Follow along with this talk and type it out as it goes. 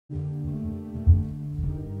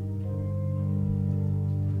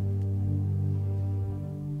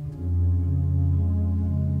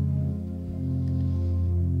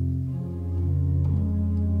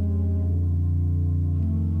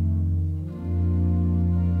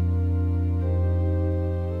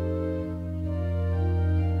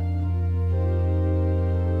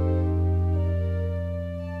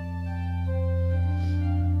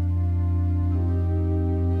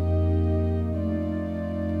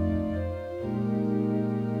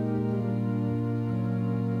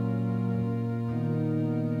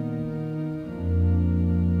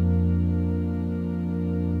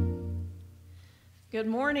Good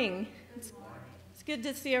morning. It's good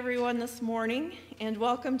to see everyone this morning, and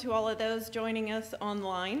welcome to all of those joining us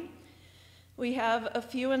online. We have a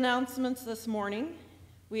few announcements this morning.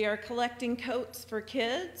 We are collecting coats for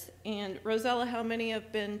kids, and Rosella, how many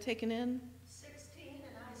have been taken in? 16, and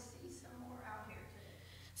I see some more out here today.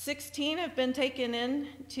 16 have been taken in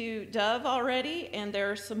to Dove already, and there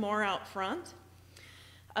are some more out front.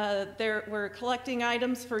 We're collecting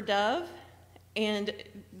items for Dove, and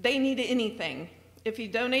they need anything. If you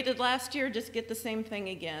donated last year, just get the same thing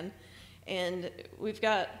again. And we've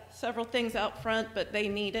got several things out front, but they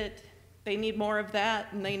need it. They need more of that,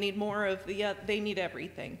 and they need more of they need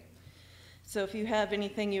everything. So if you have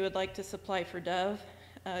anything you would like to supply for Dove,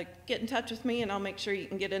 get in touch with me, and I'll make sure you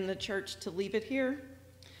can get in the church to leave it here.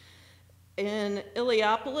 In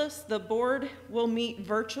Illiopolis, the board will meet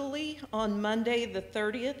virtually on Monday the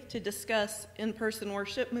 30th to discuss in-person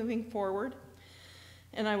worship moving forward.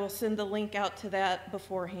 And I will send the link out to that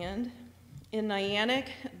beforehand. In Niantic,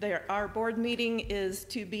 our board meeting is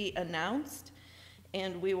to be announced,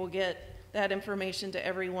 and we will get that information to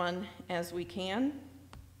everyone as we can.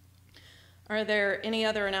 Are there any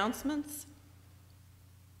other announcements?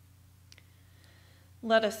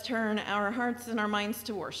 Let us turn our hearts and our minds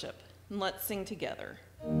to worship, and let's sing together.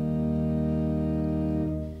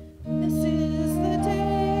 This is the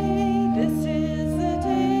day, this is the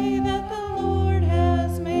day that the Lord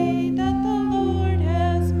has made, that the Lord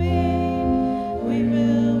has made. We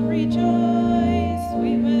will rejoice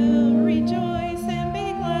and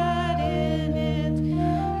be glad in it, be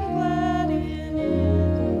glad in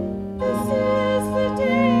it. This is the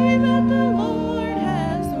day that the Lord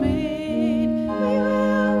has made. We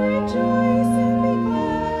will rejoice and be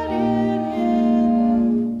glad in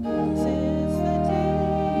it. This is the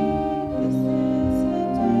day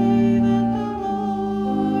that the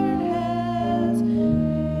Lord has made.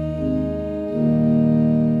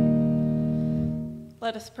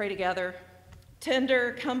 Let us pray together.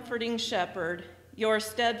 Tender, comforting shepherd, your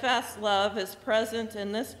steadfast love is present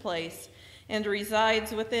in this place and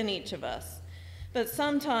resides within each of us. But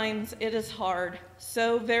sometimes it is hard,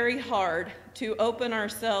 so very hard, to open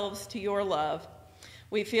ourselves to your love.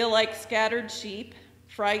 We feel like scattered sheep,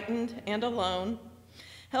 frightened and alone.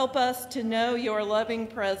 Help us to know your loving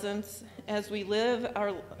presence as we live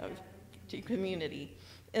our community.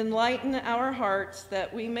 Enlighten our hearts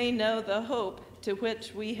that we may know the hope to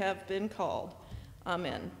which we have been called.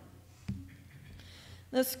 Amen.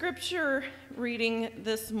 The scripture reading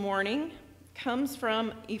this morning comes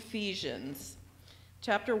from Ephesians,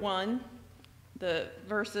 chapter 1, the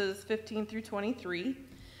verses 15 through 23.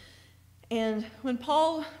 And when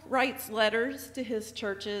Paul writes letters to his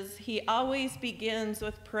churches, he always begins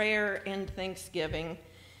with prayer and thanksgiving.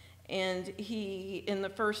 And he, in the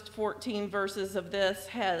first 14 verses of this,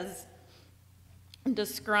 has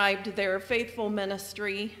described their faithful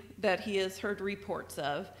ministry that he has heard reports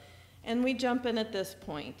of. And we jump in at this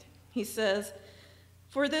point. He says,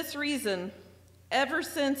 "For this reason, ever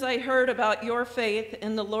since I heard about your faith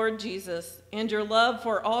in the Lord Jesus and your love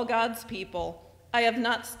for all God's people, I have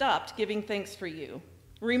not stopped giving thanks for you,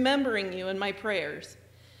 remembering you in my prayers.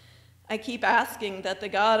 I keep asking that the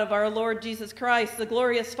God of our Lord Jesus Christ, the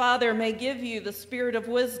glorious Father, may give you the spirit of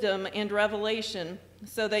wisdom and revelation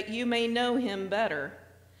so that you may know him better.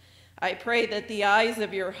 I pray that the eyes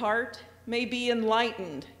of your heart may be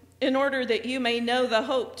enlightened in order that you may know the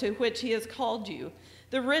hope to which he has called you,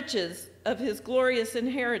 the riches of his glorious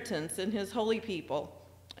inheritance in his holy people,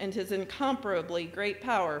 and his incomparably great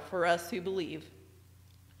power for us who believe.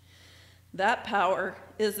 That power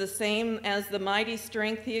is the same as the mighty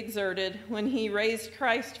strength he exerted when he raised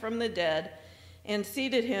Christ from the dead and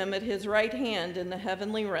seated him at his right hand in the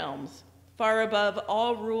heavenly realms, far above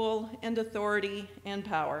all rule and authority and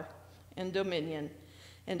power and dominion,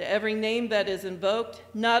 and every name that is invoked,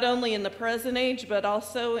 not only in the present age, but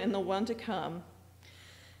also in the one to come.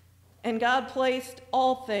 And God placed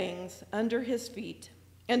all things under his feet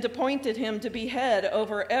and appointed him to be head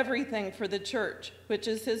over everything for the church, which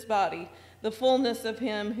is his body, the fullness of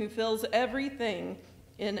him who fills everything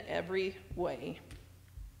in every way."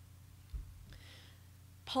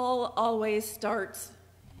 Paul always starts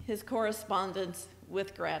his correspondence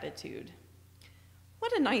with gratitude.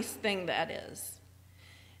 What a nice thing that is.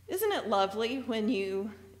 Isn't it lovely when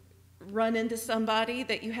you run into somebody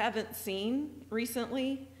that you haven't seen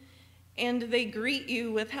recently and they greet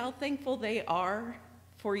you with how thankful they are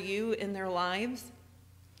for you in their lives?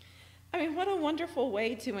 I mean, what a wonderful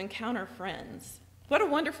way to encounter friends. What a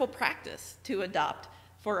wonderful practice to adopt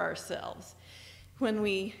for ourselves. when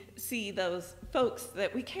we see those folks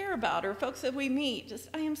that we care about or folks that we meet. Just,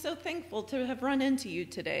 I am so thankful to have run into you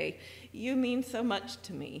today. You mean so much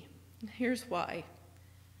to me. Here's why.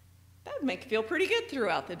 That would make you feel pretty good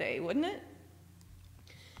throughout the day, wouldn't it?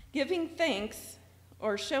 Giving thanks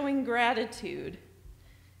or showing gratitude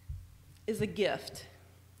is a gift,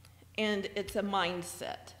 and it's a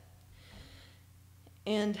mindset.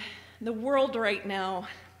 And the world right now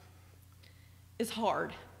is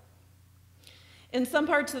hard. In some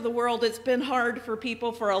parts of the world, it's been hard for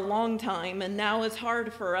people for a long time, and now it's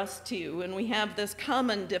hard for us too. And we have this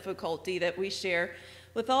common difficulty that we share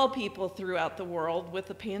with all people throughout the world with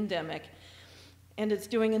the pandemic, and it's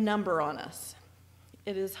doing a number on us.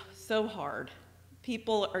 It is so hard.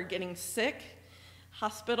 People are getting sick.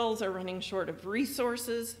 Hospitals are running short of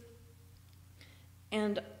resources.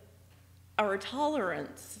 And our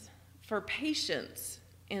tolerance for patience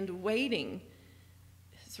and waiting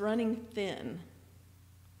is running thin.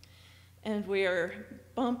 And we are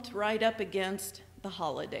bumped right up against the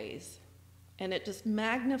holidays. And it just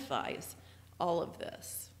magnifies all of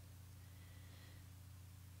this.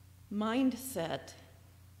 Mindset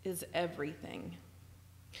is everything.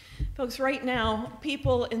 Folks, right now,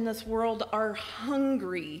 people in this world are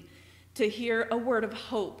hungry to hear a word of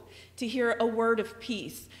hope, to hear a word of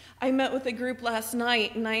peace. I met with a group last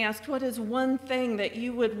night, and I asked, what is one thing that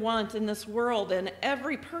you would want in this world? And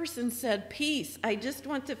every person said, peace. I just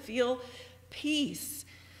want to feel peace.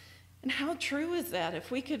 And how true is that?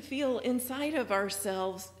 If we could feel inside of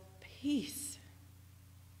ourselves peace,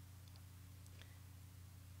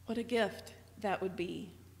 what a gift that would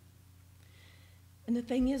be. And the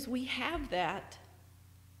thing is, we have that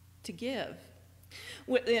to give.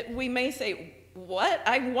 We may say, what?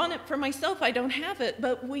 I want it for myself. I don't have it.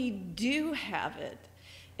 But we do have it.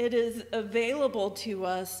 It is available to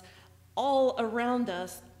us all around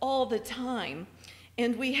us all the time.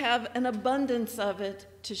 And we have an abundance of it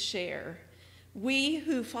to share. We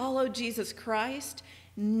who follow Jesus Christ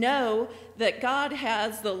know that God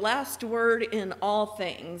has the last word in all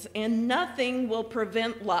things, and nothing will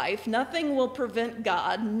prevent life, nothing will prevent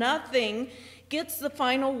God, nothing gets the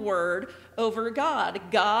final word over God.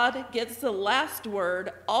 God gets the last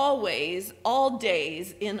word always, all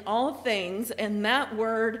days, in all things, and that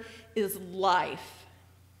word is life.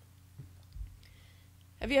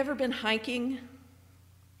 Have you ever been hiking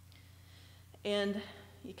and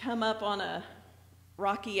you come up on a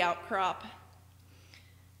rocky outcrop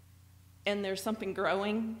and there's something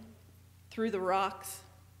growing through the rocks?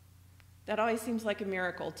 That always seems like a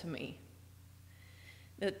miracle to me.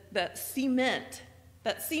 That cement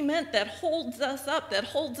that holds us up, that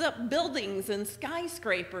holds up buildings and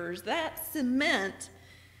skyscrapers, that cement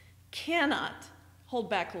cannot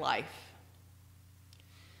hold back life.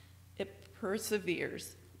 It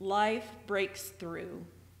perseveres. Life breaks through.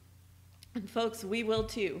 And folks, we will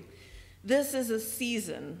too. This is a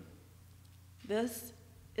season. This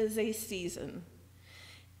is a season.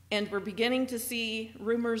 And we're beginning to see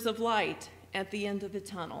rumors of light at the end of the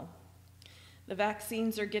tunnel. The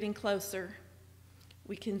vaccines are getting closer.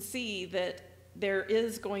 We can see that there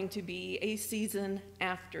is going to be a season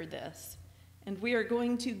after this. And we are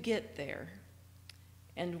going to get there.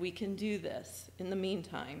 And we can do this in the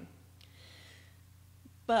meantime.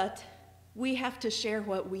 But we have to share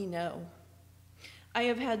what we know. I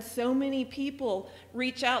have had so many people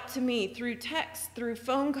reach out to me through text, through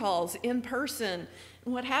phone calls, in person,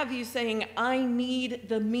 and what have you, saying, I need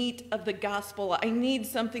the meat of the gospel. I need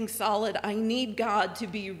something solid. I need God to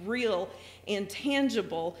be real and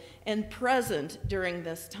tangible and present during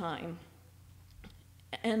this time.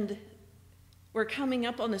 And we're coming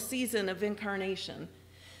up on a season of incarnation,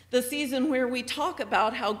 the season where we talk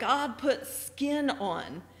about how God put skin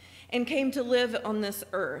on and came to live on this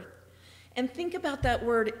earth. And think about that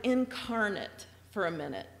word incarnate for a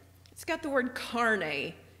minute. It's got the word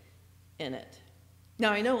carne in it.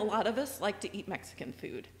 Now, I know a lot of us like to eat Mexican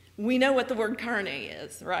food. We know what the word carne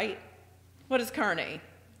is, right? What is carne?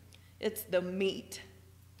 It's the meat.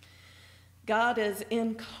 God is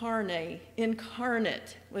incarnate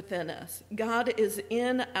within us. God is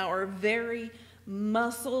in our very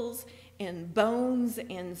muscles and bones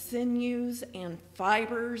and sinews and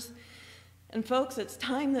fibers. And folks, it's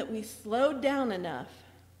time that we slowed down enough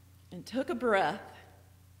and took a breath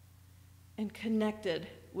and connected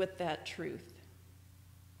with that truth.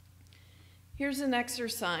 Here's an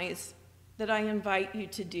exercise that I invite you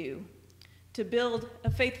to do to build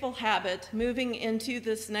a faithful habit moving into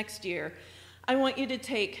this next year. I want you to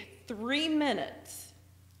take 3 minutes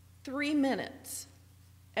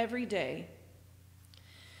every day.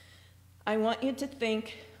 I want you to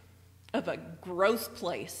think of a gross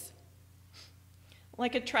place.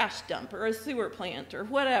 like a trash dump or a sewer plant or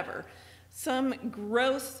whatever, some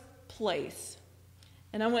gross place.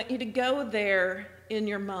 And I want you to go there in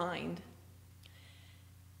your mind.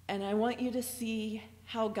 And I want you to see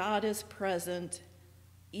how God is present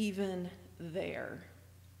even there.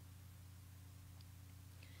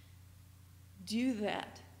 Do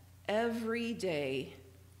that every day,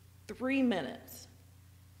 3 minutes.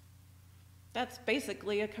 That's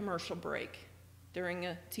basically a commercial break during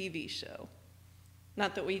a TV show.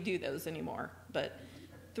 Not that we do those anymore, but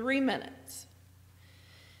 3 minutes.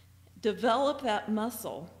 Develop that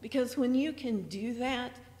muscle, because when you can do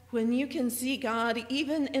that, when you can see God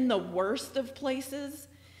even in the worst of places,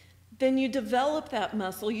 then you develop that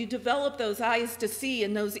muscle. You develop those eyes to see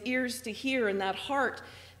and those ears to hear and that heart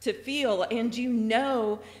to feel, and you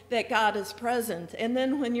know that God is present. And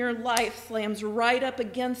then when your life slams right up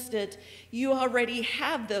against it, you already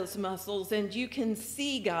have those muscles, and you can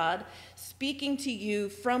see God speaking to you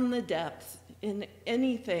from the depths in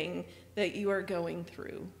anything that you are going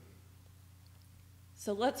through.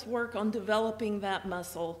 So let's work on developing that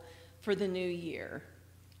muscle for the new year.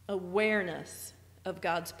 Awareness of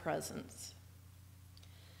God's presence.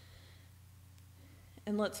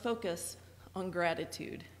 And let's focus on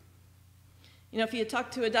gratitude. You know, if you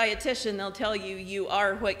talk to a dietitian, they'll tell you, you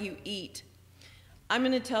are what you eat. I'm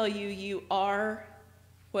going to tell you, you are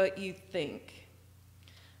what you think.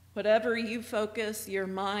 Whatever you focus your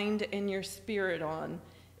mind and your spirit on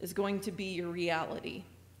is going to be your reality.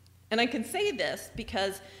 And I can say this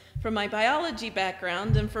because from my biology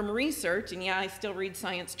background and from research, and yeah, I still read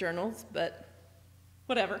science journals, but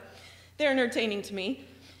whatever, they're entertaining to me.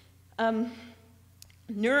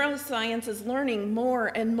 Neuroscience is learning more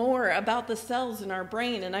and more about the cells in our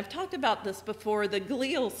brain, and I've talked about this before, the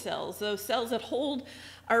glial cells, those cells that hold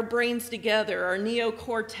our brains together, our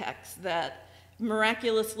neocortex, that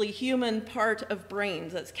miraculously human part of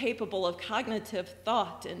brains that's capable of cognitive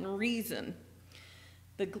thought and reason.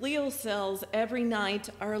 The glial cells every night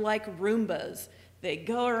are like Roombas. They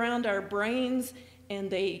go around our brains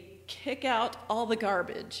and they kick out all the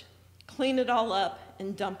garbage, clean it all up,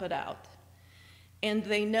 and dump it out. And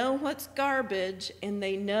they know what's garbage and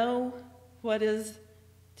they know what is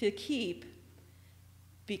to keep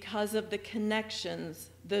because of the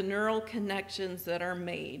connections, the neural connections that are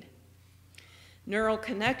made. Neural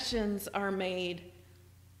connections are made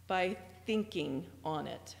by thinking on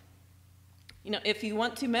it. You know, if you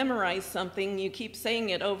want to memorize something, you keep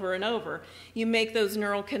saying it over and over. You make those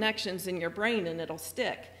neural connections in your brain and it'll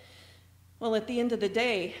stick. Well, at the end of the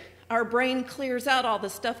day, our brain clears out all the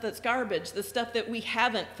stuff that's garbage, the stuff that we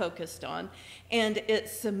haven't focused on, and it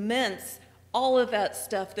cements all of that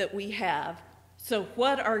stuff that we have. So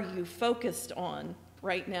what are you focused on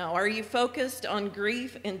right now? Are you focused on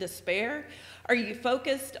grief and despair? Are you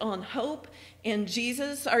focused on hope and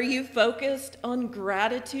Jesus? Are you focused on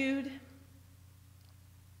gratitude?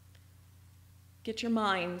 Get your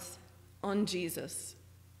minds on Jesus.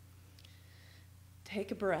 Take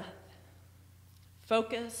a breath.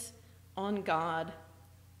 Focus on God.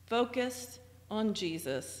 Focus on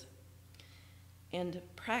Jesus. And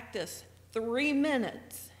practice 3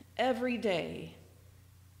 minutes every day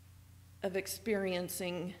of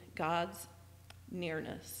experiencing God's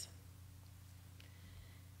nearness.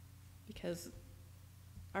 Because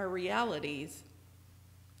our realities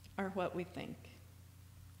are what we think.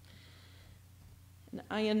 And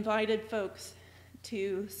I invited folks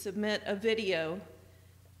to submit a video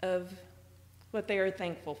of what they are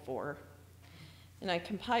thankful for. And I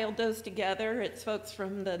compiled those together. It's folks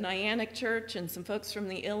from the Niantic Church and some folks from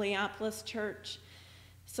the Illiopolis Church.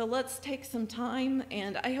 So let's take some time,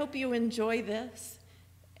 and I hope you enjoy this,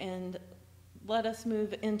 and let us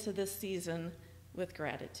move into this season with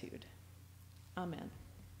gratitude. Amen.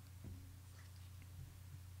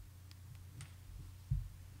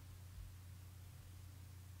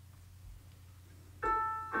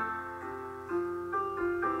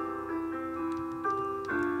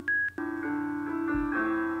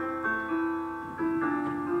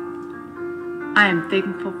 I am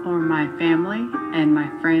thankful for my family and my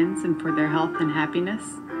friends and for their health and happiness.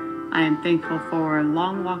 I am thankful for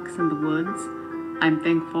long walks in the woods. I'm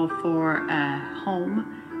thankful for a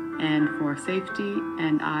home and for safety,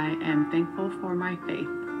 and I am thankful for my faith.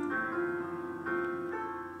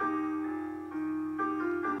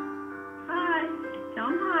 Hi. Tell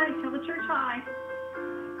them hi. Tell the church hi.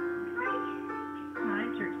 Hi.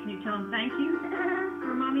 Hi, church. Can you tell them thank you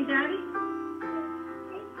for Mommy, Daddy?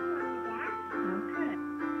 Okay.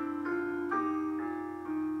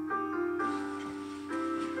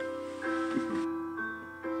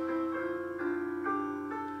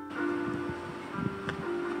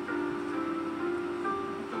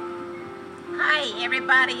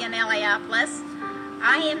 everybody in Illiopolis.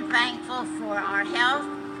 I am thankful for our health,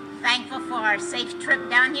 thankful for our safe trip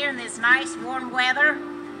down here in this nice warm weather.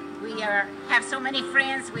 We have so many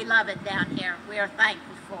friends. We love it down here. We are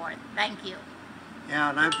thankful for it. Thank you.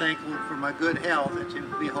 Yeah, and I'm thankful for my good health. It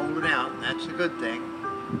seems to be holding out, and that's a good thing.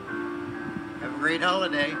 Have a great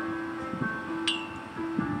holiday.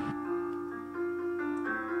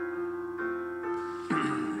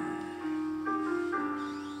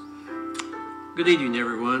 Good evening,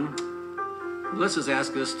 everyone. Melissa's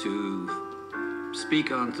asked us to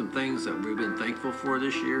speak on some things that we've been thankful for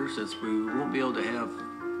this year, since we won't be able to have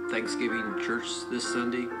Thanksgiving church this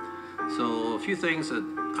Sunday. So a few things that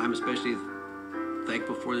I'm especially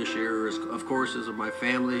thankful for this year is, of course, is my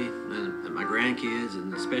family and my grandkids,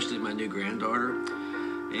 and especially my new granddaughter,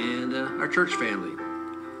 and our church family.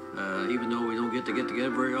 Even though we don't get together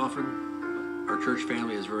very often, our church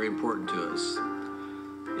family is very important to us.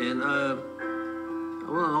 And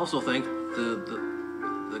I want to also thank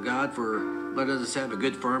the God for letting us have a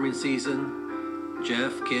good farming season.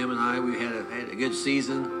 Jeff, Kim, and I, we had a good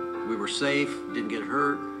season. We were safe, didn't get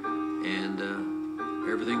hurt, and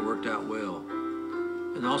everything worked out well.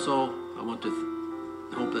 And also, I want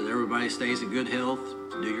to hope that everybody stays in good health,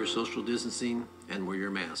 do your social distancing, and wear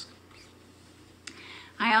your mask.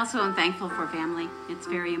 I also am thankful for family. It's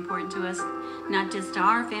very important to us, not just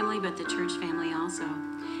our family, but the church family also.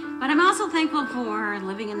 But I'm also thankful for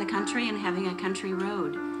living in the country and having a country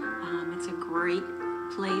road. It's a great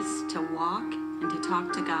place to walk and to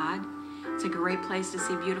talk to God. It's a great place to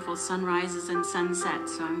see beautiful sunrises and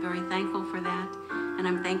sunsets. So I'm very thankful for that. And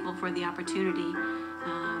I'm thankful for the opportunity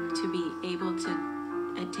to be able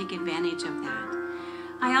to take advantage of that.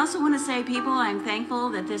 I also want to say, people, I'm thankful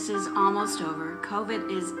that this is almost over.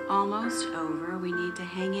 COVID is almost over. We need to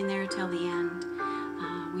hang in there till the end.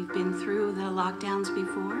 We've been through the lockdowns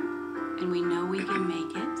before, and we know we can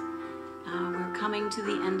make it. We're coming to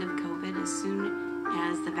the end of COVID. As soon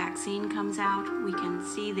as the vaccine comes out, we can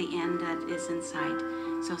see the end that is in sight.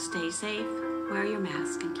 So stay safe, wear your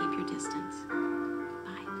mask, and keep your distance.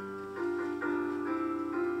 Bye.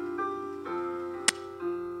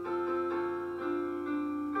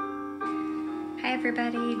 Hi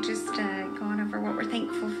everybody, just going over what we're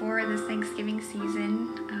thankful for this Thanksgiving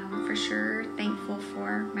season. For sure, thankful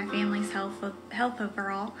for my family's health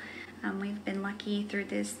overall. We've been lucky through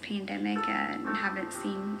this pandemic and haven't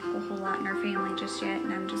seen a whole lot in our family just yet,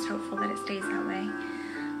 and I'm just hopeful that it stays that way.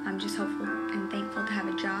 I'm just hopeful and thankful to have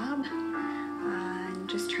a job, and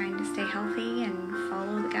just trying to stay healthy and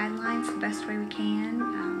follow the guidelines the best way we can.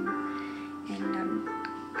 And I'm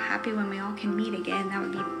happy when we all can meet again. I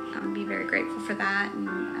would be very grateful for that, and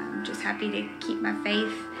I'm just happy to keep my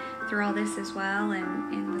faith through all this as well,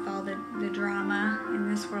 and with all the drama in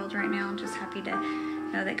this world right now. I'm just happy to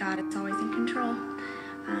know that God is always in control.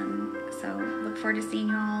 So look forward to seeing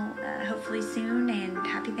you all hopefully soon, and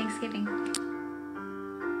happy Thanksgiving.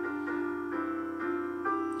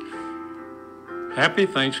 Happy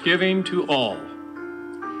Thanksgiving to all.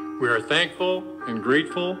 We are thankful and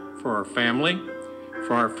grateful for our family,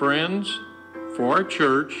 for our friends, for our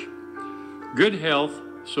church, good health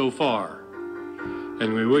so far,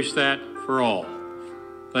 and we wish that for all.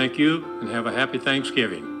 Thank you, and have a happy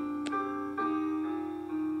Thanksgiving.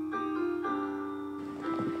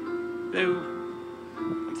 Hello.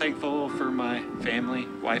 I'm thankful for my family,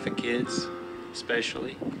 wife and kids,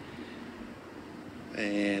 especially,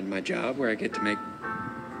 and my job where I get to make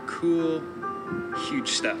cool, huge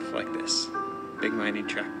stuff like this. Big mining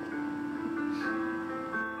truck.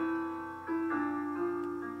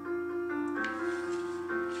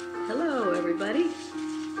 Hello, everybody.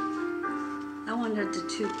 I wanted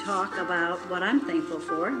to talk about what I'm thankful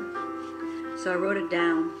for, so I wrote it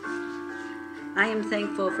down. I am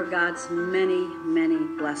thankful for God's many, many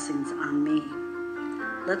blessings on me.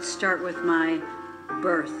 Let's start with my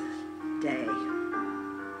birthday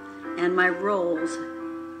and my roles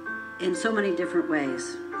in so many different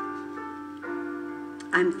ways.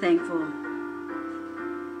 I'm thankful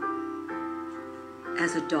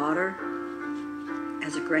as a daughter,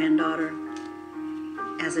 as a granddaughter,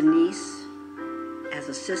 as a niece, as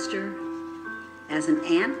a sister, as an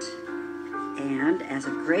aunt, and as a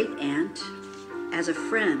great aunt, as a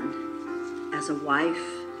friend, as a wife,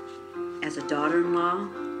 as a daughter-in-law,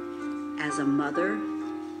 as a mother,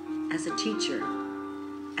 as a teacher,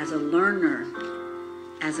 as a learner,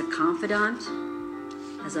 as a confidant,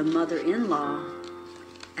 as a mother-in-law,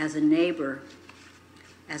 as a neighbor,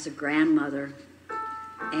 as a grandmother,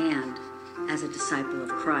 and as a disciple of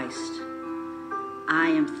Christ. I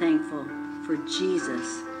am thankful for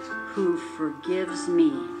Jesus, who forgives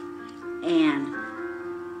me and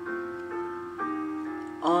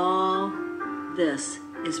this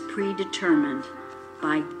is predetermined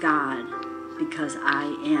by God because I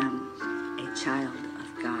am a child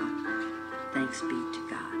of God. Thanks be to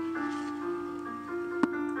God.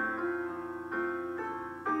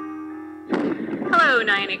 Hello,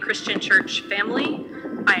 Niantic Christian Church family.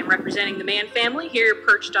 I am representing the Mann family here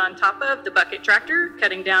perched on top of the bucket tractor,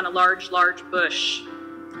 cutting down a large bush.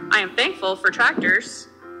 I am thankful for tractors,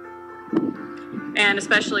 and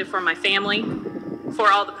especially for my family,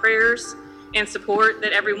 for all the prayers and support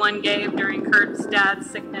that everyone gave during Kurt's dad's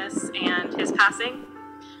sickness and his passing.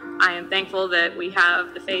 I am thankful that we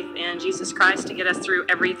have the faith in Jesus Christ to get us through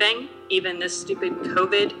everything, even this stupid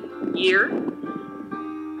COVID year.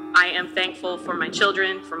 I am thankful for my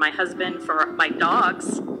children, for my husband, for my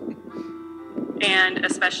dogs, and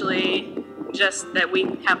especially just that we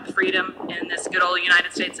have the freedom in this good old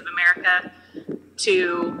United States of America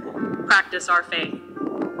to practice our faith.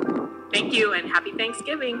 Thank you and happy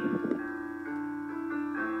Thanksgiving.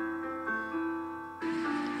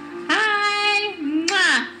 Hi!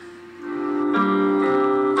 Mwah!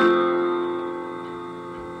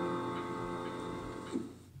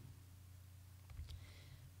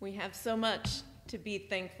 We have so much to be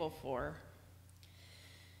thankful for.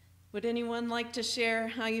 Would anyone like to share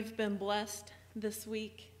how you've been blessed this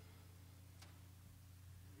week?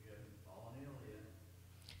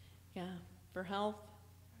 Yeah, for health?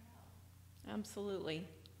 Absolutely.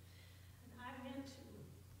 And I meant to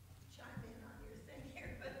chime in on your thing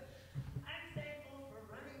here, but I'm thankful for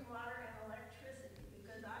running water and electricity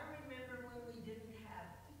because I remember when we didn't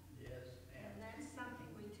have it. Yes. And that's something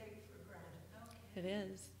we take for granted. It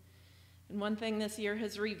is. And one thing this year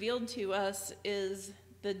has revealed to us is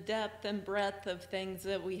the depth and breadth of things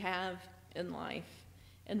that we have in life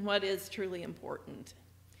and what is truly important.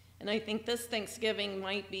 And I think this Thanksgiving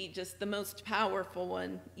might be just the most powerful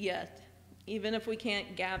one yet. Even if we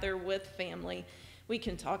can't gather with family, we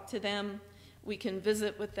can talk to them, we can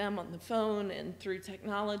visit with them on the phone and through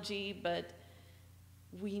technology, but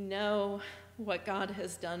we know what God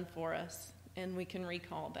has done for us, and we can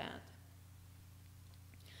recall that.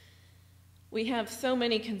 We have so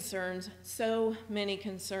many concerns.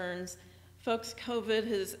 Folks, COVID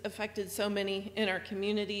has affected so many in our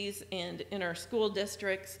communities and in our school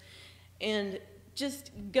districts. And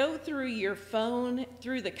just go through your phone,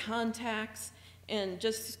 through the contacts, and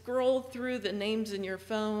just scroll through the names in your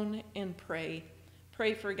phone and pray.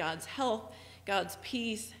 Pray for God's health, God's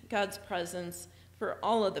peace, God's presence for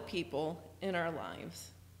all of the people in our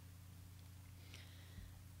lives.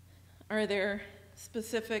 Are there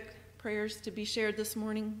specific prayers to be shared this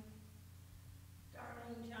morning?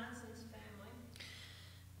 Darlene Johnson's family.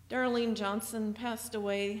 Darlene Johnson passed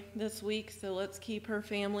away this week, so let's keep her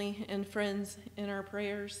family and friends in our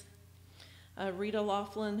prayers. Rita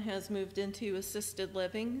Laughlin has moved into assisted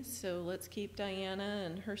living, so let's keep Diana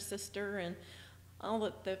and her sister and all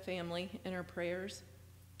of the family in our prayers.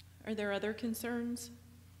 Are there other concerns?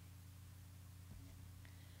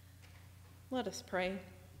 Let us pray.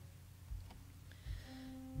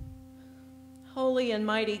 Holy and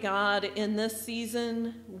mighty God, in this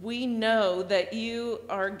season, we know that you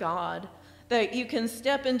are God, that you can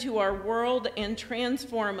step into our world and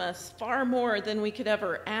transform us far more than we could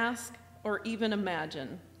ever ask or even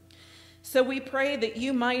imagine. So we pray that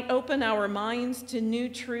you might open our minds to new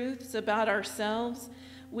truths about ourselves.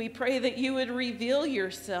 We pray that you would reveal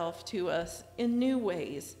yourself to us in new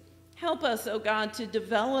ways. Help us, O God, to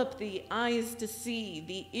develop the eyes to see,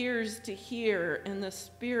 the ears to hear, and the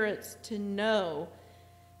spirits to know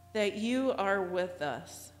that you are with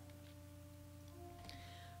us.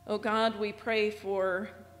 O God, we pray for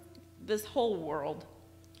this whole world.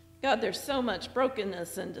 God, there's so much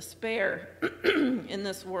brokenness and despair in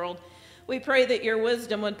this world. We pray that your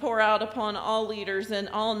wisdom would pour out upon all leaders in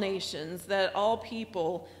all nations, that all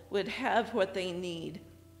people would have what they need.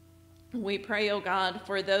 We pray, O God,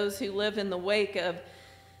 for those who live in the wake of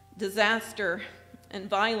disaster and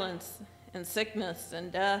violence and sickness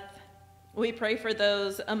and death. We pray for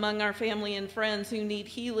those among our family and friends who need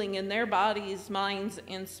healing in their bodies, minds,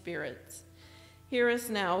 and spirits. Hear us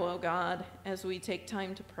now, O God, as we take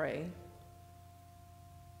time to pray.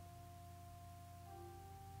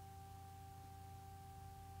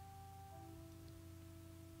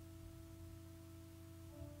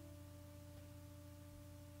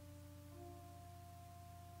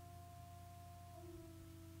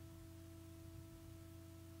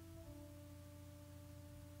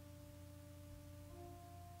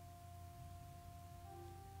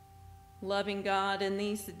 Loving God, in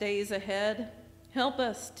these days ahead, help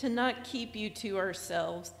us to not keep you to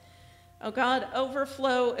ourselves. Oh God,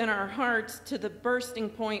 overflow in our hearts to the bursting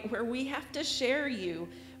point where we have to share you,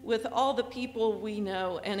 with all the people we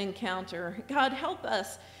know and encounter. God, help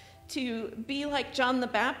us to be like John the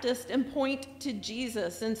Baptist and point to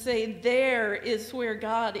Jesus and say, there is where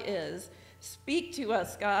God is. Speak to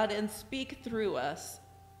us, God, and speak through us.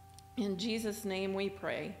 In Jesus' name we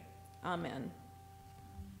pray. Amen.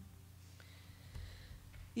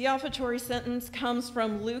 The offertory sentence comes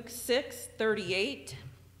from Luke 6:38.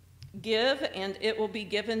 Give, and it will be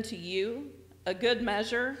given to you. A good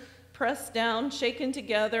measure, pressed down, shaken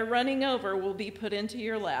together, running over, will be put into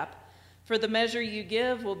your lap. For the measure you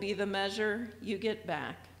give will be the measure you get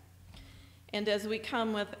back. And as we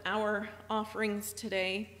come with our offerings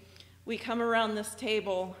today, we come around this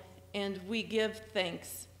table and we give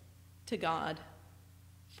thanks to God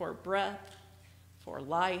for breath, for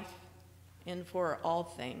life, and for all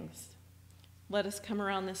things. Let us come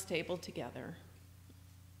around this table together.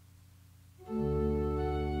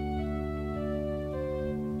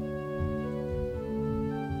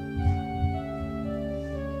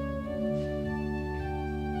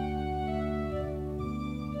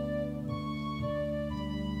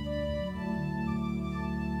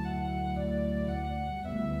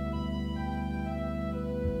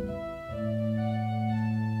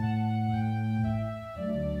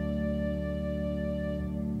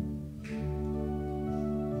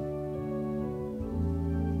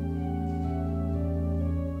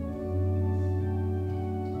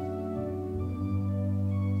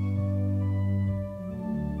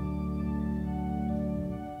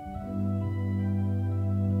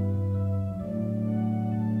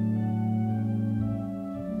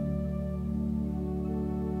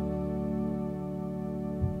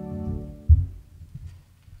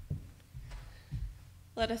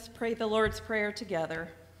 Let us pray the Lord's Prayer together.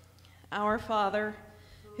 Our Father,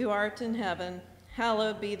 who art in heaven,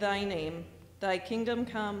 hallowed be thy name. Thy kingdom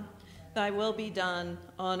come, thy will be done,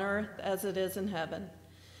 on earth as it is in heaven.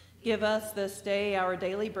 Give us this day our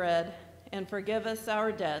daily bread, and forgive us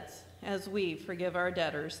our debts, as we forgive our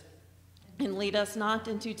debtors. And lead us not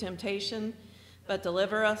into temptation, but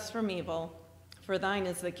deliver us from evil. For thine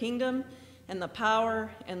is the kingdom, and the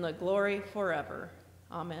power, and the glory forever.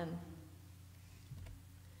 Amen.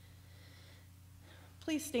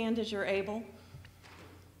 Please stand as you're able.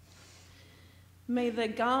 May the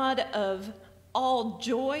God of all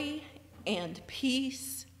joy and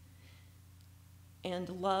peace and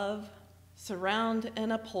love surround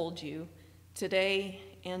and uphold you today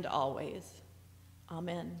and always.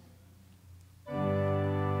 Amen.